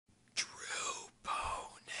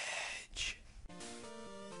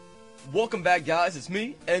Welcome back, guys. It's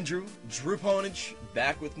me, Andrew, DrewPwnage,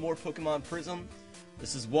 back with more Pokemon Prism.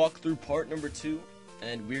 This is walkthrough part number 2,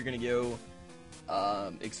 and we're gonna go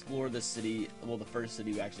explore the city, well, the first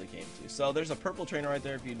city we actually came to. So there's a purple trainer right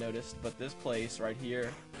there if you noticed, but this place right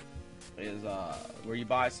here is where you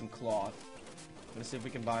buy some cloth. Let's see if we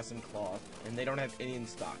can buy some cloth, and they don't have any in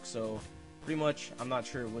stock, so pretty much I'm not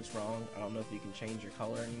sure what's wrong. I don't know if you can change your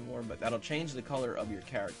color anymore, but that'll change the color of your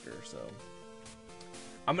character. So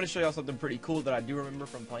I'm going to show y'all something pretty cool that I do remember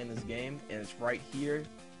from playing this game, and it's right here.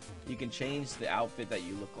 You can change the outfit that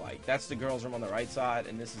you look like. That's the girls' room on the right side,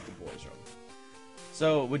 and this is the boys' room.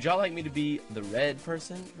 So would y'all like me to be the red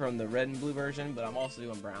person from the red and blue version? But I'm also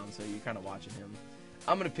doing brown, so you're kind of watching him.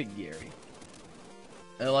 I'm going to pick Gary.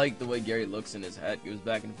 I like the way Gary looks in his hat, goes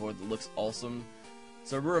back and forth. It looks awesome.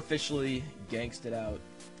 So we're officially gangsted out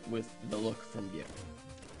with the look from Gary.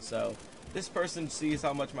 So this person sees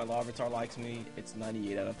how much my Larvitar likes me. It's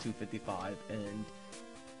 98 out of 255,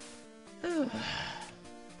 and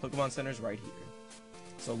Pokemon Center's right here.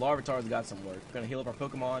 So Larvitar's got some work. We're gonna heal up our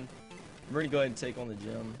Pokemon. We're gonna go ahead and take on the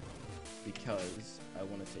gym because I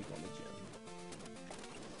want to take on the gym.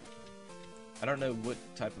 I don't know what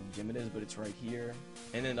type of gym it is, but it's right here.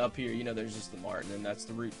 And then up here, you know, there's just the mart, and then that's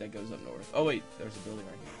the route that goes up north. Oh wait, there's a building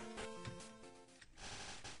right here.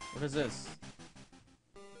 What is this?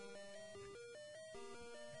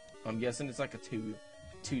 I'm guessing it's like a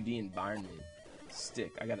 2D environment.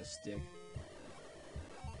 Stick. I got a stick.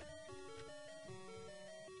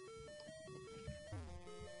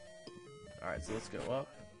 Alright, so let's go up.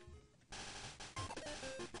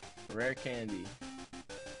 Rare candy.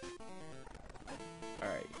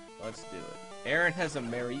 Alright, let's do it. Aaron has a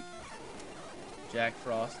Mary. Jack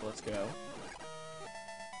Frost, let's go.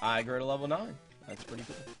 I grew to level 9. That's pretty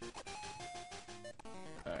cool.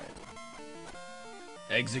 Alright.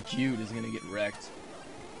 Execute is gonna get wrecked.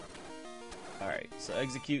 Alright, so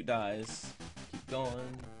Execute dies. Keep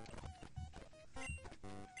going.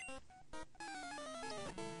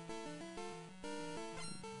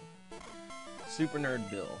 Super Nerd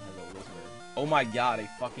Bill has a Whismur. Oh my god, a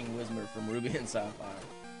fucking Whismur from Ruby and Sapphire.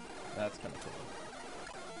 That's kind of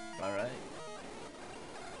cool. Alright.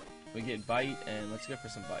 We get Bite, and let's go for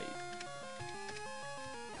some Bite.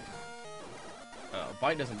 Oh,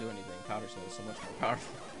 Bite doesn't do anything. Powder Snow is so much more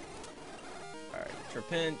powerful. Alright,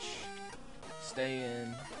 Trapinch. Stay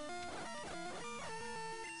in.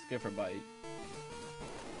 Let's go for Bite.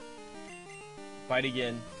 Bite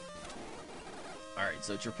again. Alright,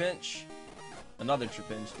 so Trapinch. Another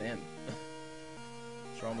Trapinch, damn.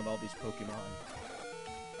 What's wrong with all these Pokemon?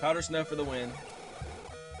 Powder Snow for the win.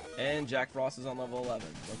 And Jack Frost is on level 11.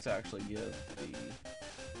 Let's actually give the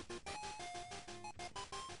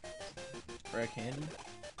rare candy.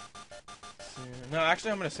 No,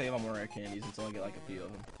 actually I'm going to save on more rare candies until I get like a few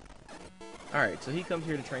of them. Alright, so he comes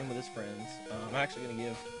here to train with his friends. I'm actually going to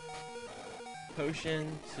give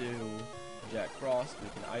Potion to Jack Frost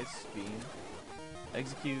with an Ice Beam.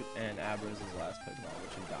 Execute, and Abra is his last Pokemon,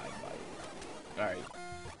 which he died by. Alright,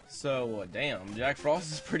 so damn, Jack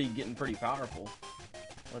Frost is getting pretty powerful.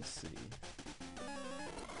 Let's see.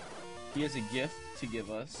 He has a gift to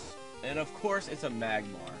give us, and of course it's a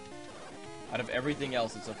Magmar. Out of everything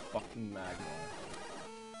else, it's a fucking Magmar.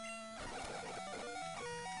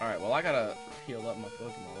 Alright, well I gotta heal up my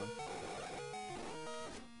Pokemon.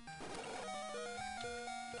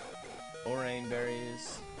 Orain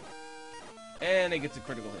Berries. And it gets a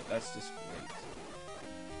critical hit. That's just great.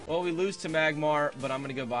 Well, we lose to Magmar, but I'm going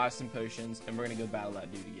to go buy some potions, and we're going to go battle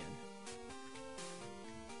that dude again.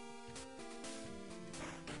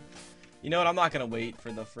 You know what? I'm not going to wait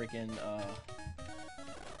for the freaking, I'm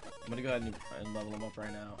going to go ahead and level him up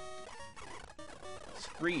right now.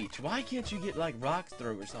 Screech. Why can't you get, like, Rock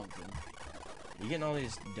Throw or something? You're getting all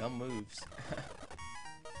these dumb moves.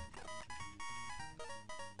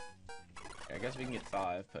 I guess we can get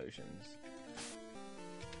 5 potions.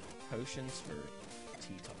 Potions for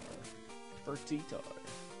T-Tar. For T-Tar.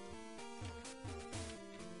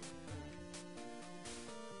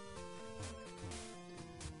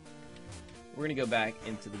 We're gonna go back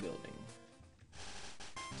into the building.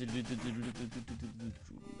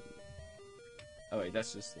 Oh wait,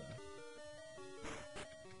 that's just the...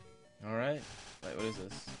 Alright. Wait, what is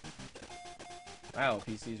this? Wow,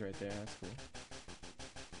 PC's right there. That's cool.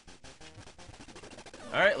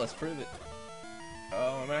 Alright, let's prove it.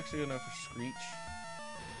 Oh, I'm actually going to go for Screech.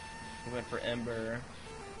 We went for Ember.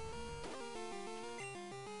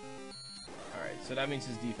 Alright, so that means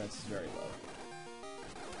his defense is very low.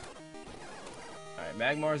 Alright,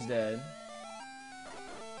 Magmar's dead.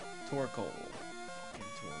 Torkoal.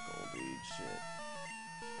 Fucking Torkoal, dude. Shit.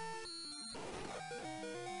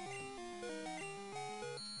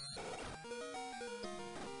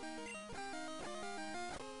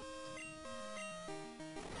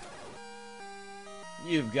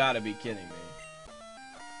 You've got to be kidding me.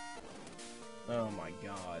 Oh my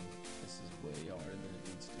god. This is way harder than it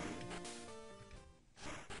needs to be.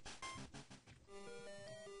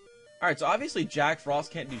 Alright, so obviously Jack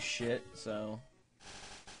Frost can't do shit, so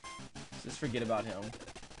let's just forget about him. Alright,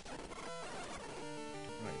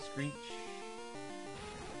 Screech.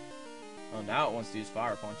 Oh, now it wants to use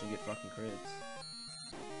Fire Punch and get fucking crits.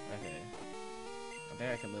 Okay. I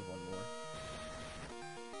think I can live one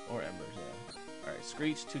more. Or Embers, yeah. Alright,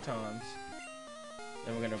 Screech 2 times.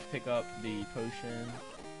 Then we're gonna pick up the potion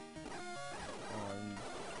on and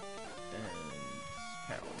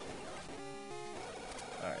pound.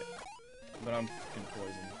 Alright. But I'm fucking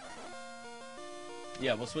poisoned.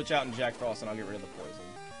 Yeah, we'll switch out in Jack Frost and I'll get rid of the poison.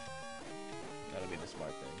 That'll be the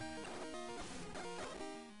smart thing.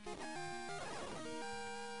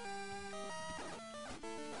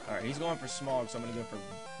 Alright, he's going for Smog, so I'm gonna go for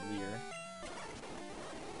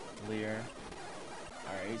Leer.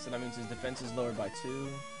 Alright, so that means his defense is lowered by 2.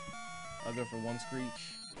 I'll go for 1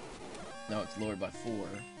 Screech. No, it's lowered by 4.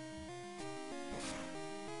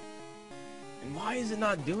 And why is it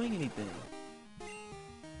not doing anything?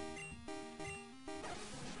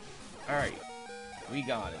 Alright, we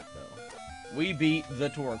got it though. We beat the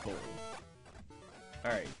Torkoal.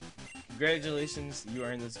 Alright, congratulations, you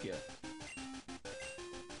earned this gift.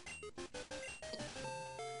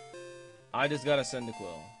 I just got a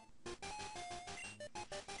Cyndaquil.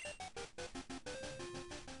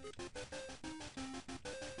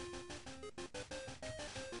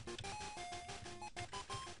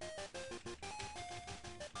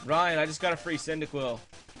 Ryan, I just got a free Cyndaquil.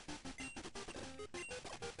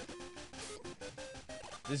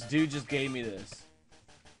 This dude just gave me this.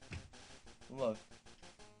 Look.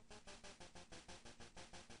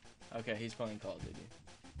 Okay, he's playing Call of Duty.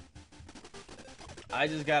 I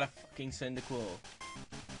just got a fucking Cyndaquil.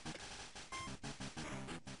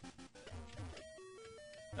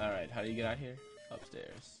 Alright, how do you get out here?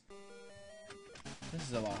 Upstairs. This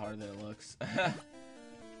is a lot harder than it looks.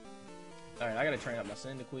 Alright, I gotta train up my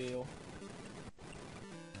Cyndaquil.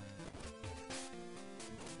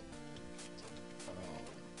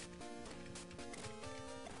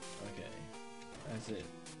 Okay. That's it.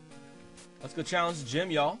 Let's go challenge the gym,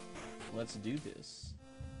 y'all. Let's do this.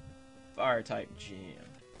 Fire type gym.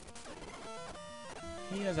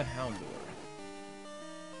 He has a Houndour.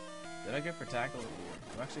 Did I go for tackle or Leer?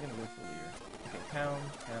 I'm actually gonna go for Leer. Okay, pound,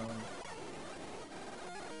 pound.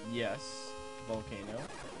 Yes. Volcano.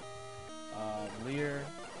 Leer,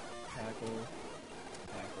 tackle,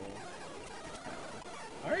 tackle.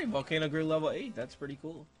 Alright, Volcano grew level 8. That's pretty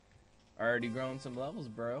cool. Already grown some levels,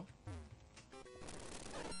 bro.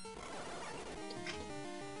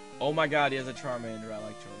 Oh my god, he has a Charmander. I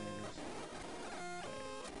like Charmanders.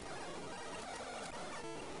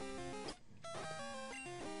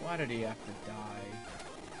 Why did he have to die?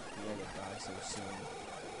 He had to die so soon.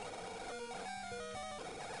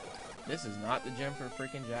 This is not the gym for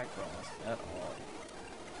freaking Jack Frost at all.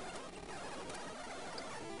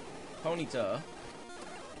 Ponyta.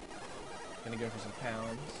 Gonna go for some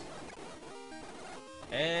pounds.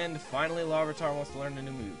 And finally Larvitar wants to learn a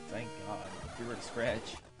new move. Thank god. Get rid of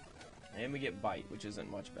Scratch. And we get Bite, which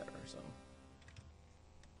isn't much better, so.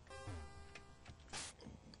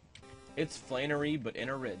 It's Flannery, but in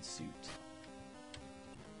a red suit.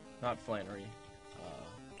 Not Flannery.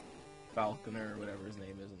 Falconer, or whatever his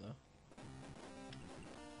name is in the...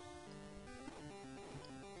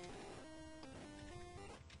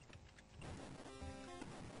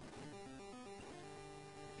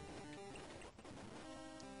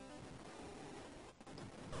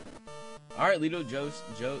 Alright, Lido Josiah.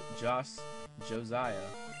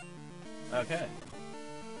 Okay.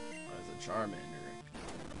 That's a Charmander.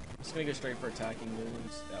 I'm just gonna go straight for attacking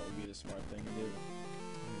moves. That would be the smart thing to do.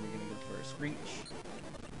 And we're gonna go for a Screech.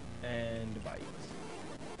 And Bite.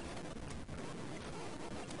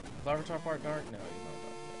 Is Larvitar part dark? No, he's not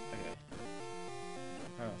dark yet.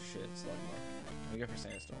 Okay. Oh shit, Slugma. I'm gonna go for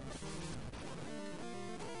Sandstorm.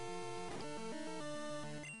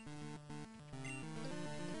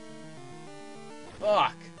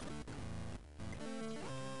 Fuck!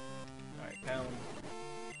 Alright, pound.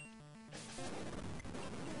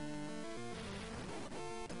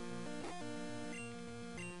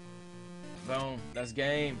 Boom. That's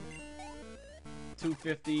game.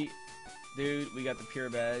 250. Dude, we got the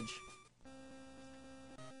pure badge.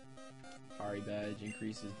 Ari badge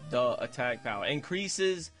increases the attack power.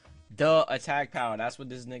 Increases the attack power. That's what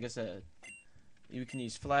this nigga said. You can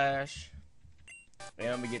use Flash.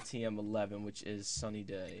 And we get TM11, which is Sunny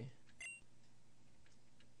Day.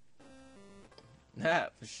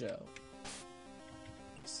 That for sure.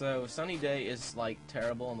 So, Sunny Day is, like,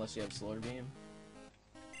 terrible unless you have Solar Beam.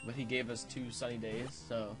 But he gave us 2 Sunny Days,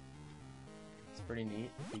 so it's pretty neat.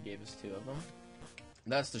 He gave us 2 of them.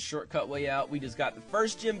 That's the shortcut way out. We just got the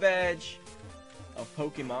first gym badge of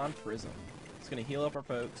Pokemon Prism. It's going to heal up our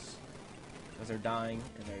pokes because they're dying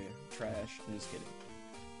and they're trash. I'm just kidding.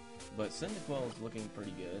 But Cyndaquil is looking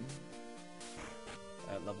pretty good.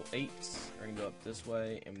 At level 8, we're going to go up this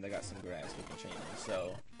way, and they got some grass we can change.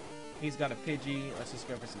 So, he's got a Pidgey. Let's just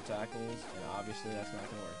go for some tackles, and obviously that's not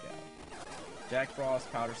going to work out. Jack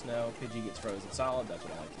Frost, Powder Snow, Pidgey gets frozen solid. That's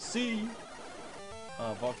what I like to see.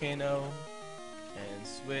 Volcano, and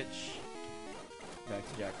switch. Back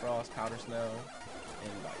to Jack Frost, Powder Snow,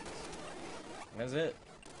 and Bites. That's it.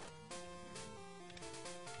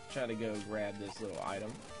 Try to go grab this little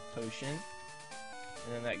item, potion.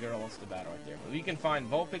 And then that girl wants to battle right there. But we can find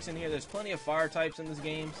Vulpix in here. There's plenty of fire types in this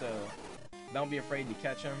game, so don't be afraid to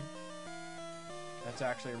catch them. That's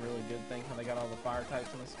actually a really good thing how they got all the fire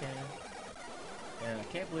types in this game. And I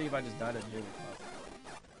can't believe I just died at Jigglypuff.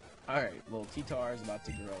 Alright, little T-Tar is about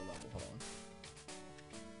to grow level. Hold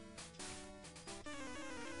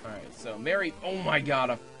on. Alright, so Mary. Oh my god,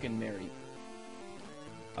 a fucking Mary.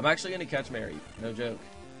 I'm actually gonna catch Mary. No joke.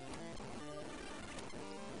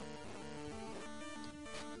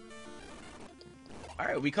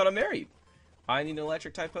 Alright, we caught a Mary. I need an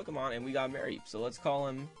electric type Pokemon, and we got Mary. So let's call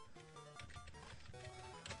him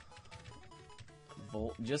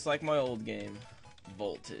just like my old game,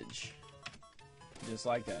 Voltage. Just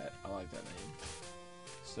like that. I like that name.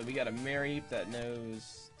 So we got a Mary that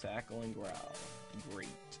knows Tackle and Growl. Great.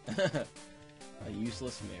 A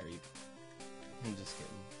useless Mary. I'm just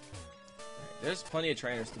kidding. Right, there's plenty of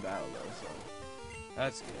trainers to battle though, so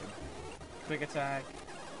that's good. Quick attack.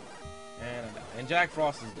 And I'm down. And Jack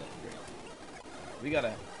Frost is dead. Great. We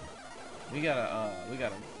gotta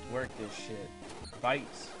work this shit.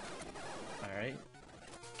 Bites. Alright.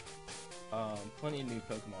 Plenty of new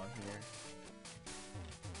Pokemon here.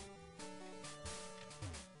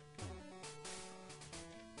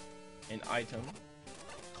 An item.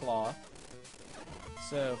 Cloth.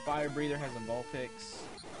 So, Fire Breather has a Vulpix.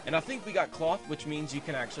 And I think we got Cloth, which means you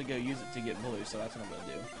can actually go use it to get blue, so that's what I'm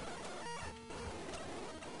gonna do.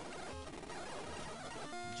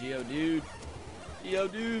 Geodude.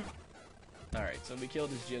 Geodude. Alright, so we killed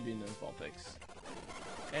this Geodude and his Vulpix.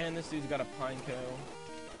 And this dude's got a Pineco,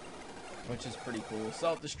 which is pretty cool.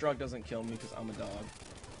 Self-destruct doesn't kill me because I'm a dog.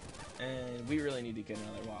 And we really need to get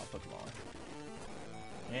another wild Pokemon.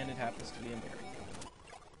 And it happens to be a Mary.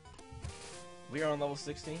 We are on level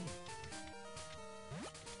 16.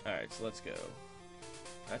 Alright, so let's go.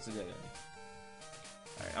 That's a dead end.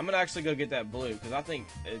 Alright, I'm gonna actually go get that blue, because I think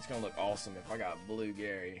it's gonna look awesome if I got Blue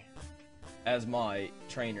Gary as my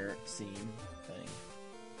trainer scene thing.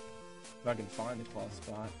 If I can find the claw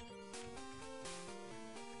spot.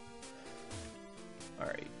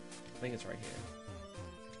 Alright, I think it's right here.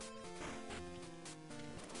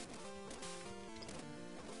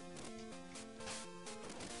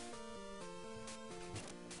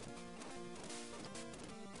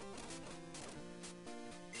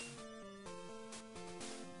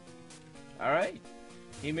 Alright,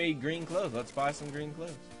 he made green clothes. Let's buy some green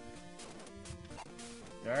clothes.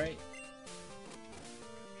 Alright.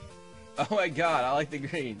 Oh my god, I like the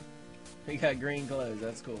green. We got green clothes,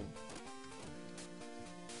 that's cool.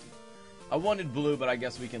 I wanted blue, but I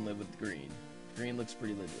guess we can live with green. Green looks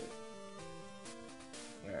pretty legit.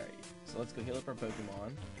 Alright, so let's go heal up our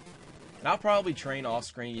Pokemon. And I'll probably train off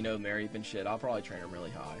screen, you know, Mary and shit. I'll probably train them really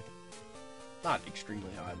high. Not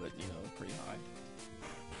extremely high, but, you know, pretty high.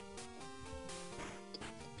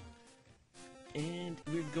 And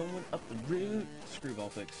we're going up the route. Screw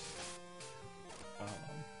Vulpix.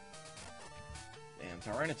 Damn,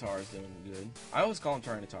 Tyranitar is doing good. I always call him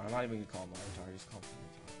Tyranitar. I'm not even gonna call him Tyranitar. I just call him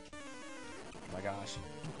Tyranitar. Oh my gosh.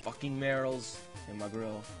 Fucking Merrills in my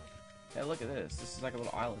grill. Hey, look at this. This is like a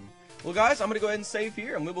little island. Well, guys, I'm gonna go ahead and save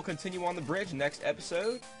here, and we will continue on the bridge next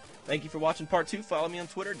episode. Thank you for watching part 2. Follow me on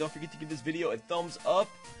Twitter. Don't forget to give this video a thumbs up.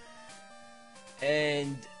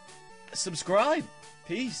 And subscribe.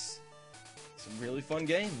 Peace. It's a really fun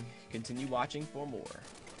game. Continue watching for more.